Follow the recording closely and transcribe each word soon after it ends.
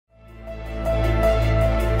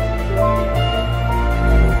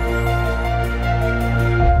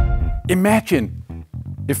Imagine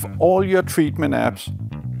if all your treatment apps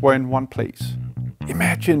were in one place.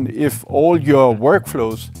 Imagine if all your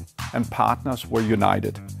workflows and partners were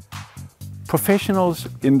united. Professionals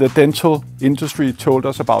in the dental industry told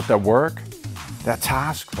us about their work, their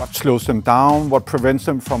task, what slows them down, what prevents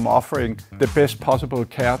them from offering the best possible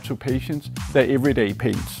care to patients, their everyday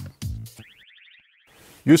pains.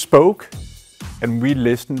 You spoke, and we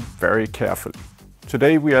listened very carefully.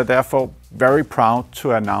 Today we are therefore very proud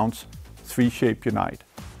to announce 3Shape Unite.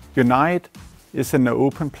 Unite is an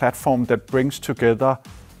open platform that brings together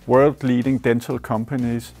world-leading dental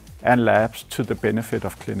companies and labs to the benefit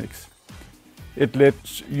of clinics. It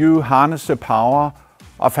lets you harness the power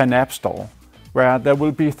of an app store, where there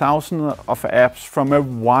will be thousands of apps from a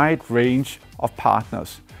wide range of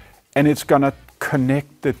partners, and it's gonna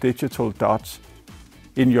connect the digital dots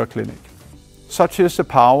in your clinic. Such is the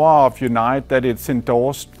power of Unite that it's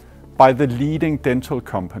endorsed by the leading dental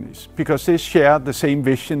companies, because they share the same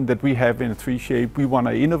vision that we have in 3Shape. We want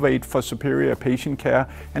to innovate for superior patient care,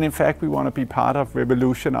 and in fact we want to be part of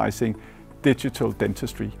revolutionizing digital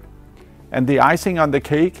dentistry. And the icing on the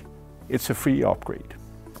cake, it's a free upgrade.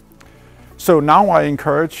 So now I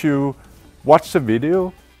encourage you, watch the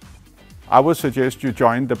video. I would suggest you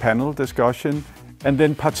join the panel discussion and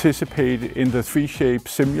then participate in the 3Shape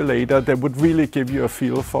simulator that would really give you a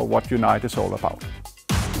feel for what Unite is all about.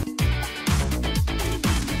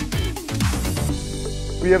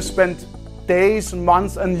 We have spent days,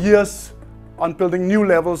 months and years on building new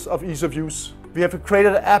levels of ease of use. We have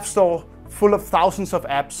created an app store full of thousands of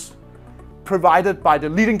apps provided by the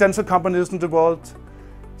leading dental companies in the world,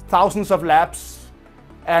 thousands of labs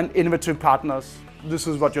and innovative partners. This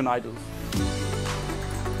is what Unite is.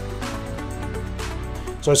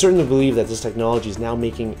 So I certainly believe that this technology is now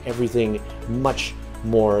making everything much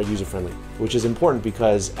more user-friendly, which is important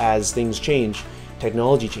because as things change,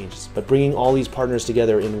 technology changes. But bringing all these partners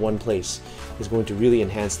together in one place is going to really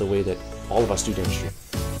enhance the way that all of us do dentistry.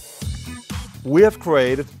 We have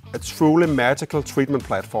created a truly magical treatment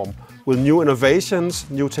platform with new innovations,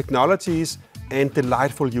 new technologies, and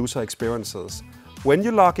delightful user experiences. When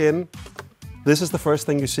you log in, this is the first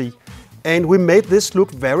thing you see. And we made this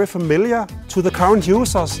look very familiar to the current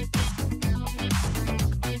users.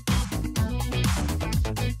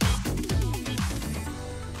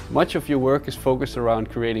 Much of your work is focused around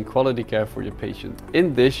creating quality care for your patient.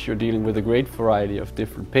 In this, you're dealing with a great variety of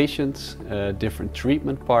different patients, different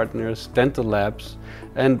treatment partners, dental labs,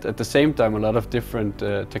 and at the same time a lot of different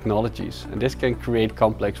technologies. And this can create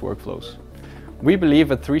complex workflows. We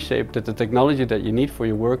believe at 3Shape that the technology that you need for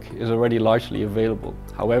your work is already largely available.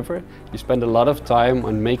 However, you spend a lot of time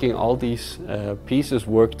on making all these pieces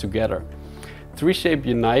work together. 3Shape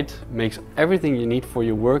Unite makes everything you need for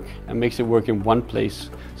your work and makes it work in one place.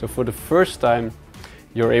 So for the first time,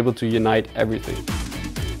 you're able to unite everything.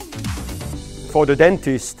 For the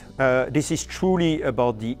dentist, this is truly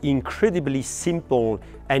about the incredibly simple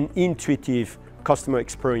and intuitive customer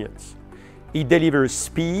experience. It delivers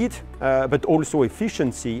speed, but also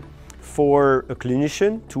efficiency for a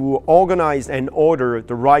clinician to organize and order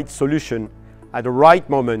the right solution at the right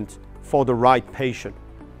moment for the right patient.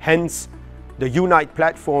 Hence, the Unite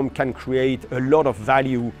platform can create a lot of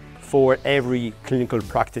value for every clinical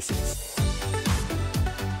practices.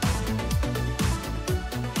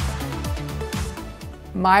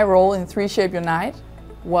 My role in 3Shape Unite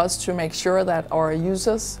was to make sure that our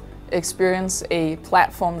users experience a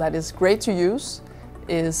platform that is great to use,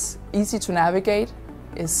 is easy to navigate,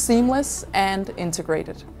 is seamless and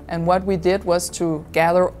integrated. And what we did was to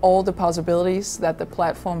gather all the possibilities that the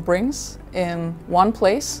platform brings in one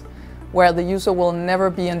place, where the user will never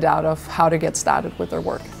be in doubt of how to get started with their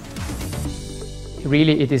work.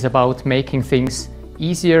 Really, it is about making things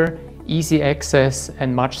easier, easy access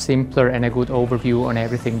and much simpler, and a good overview on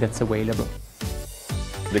everything that's available.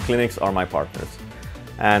 The clinics are my partners,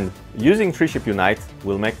 and using 3Shape Unite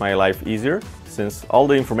will make my life easier, since all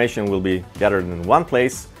the information will be gathered in one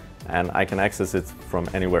place and I can access it from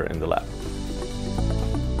anywhere in the lab.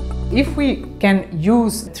 If we can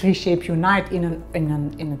use 3Shape Unite in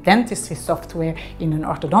a dentistry software, in an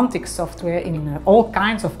orthodontic software, in all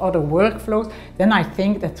kinds of other workflows, then I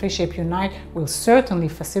think that 3Shape Unite will certainly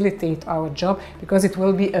facilitate our job because it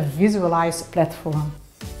will be a visualized platform.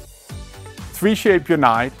 3Shape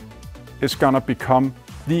Unite is going to become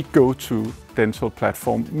the go-to dental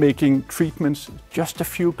platform, making treatments just a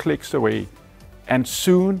few clicks away. And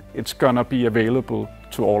soon it's going to be available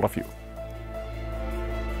to all of you.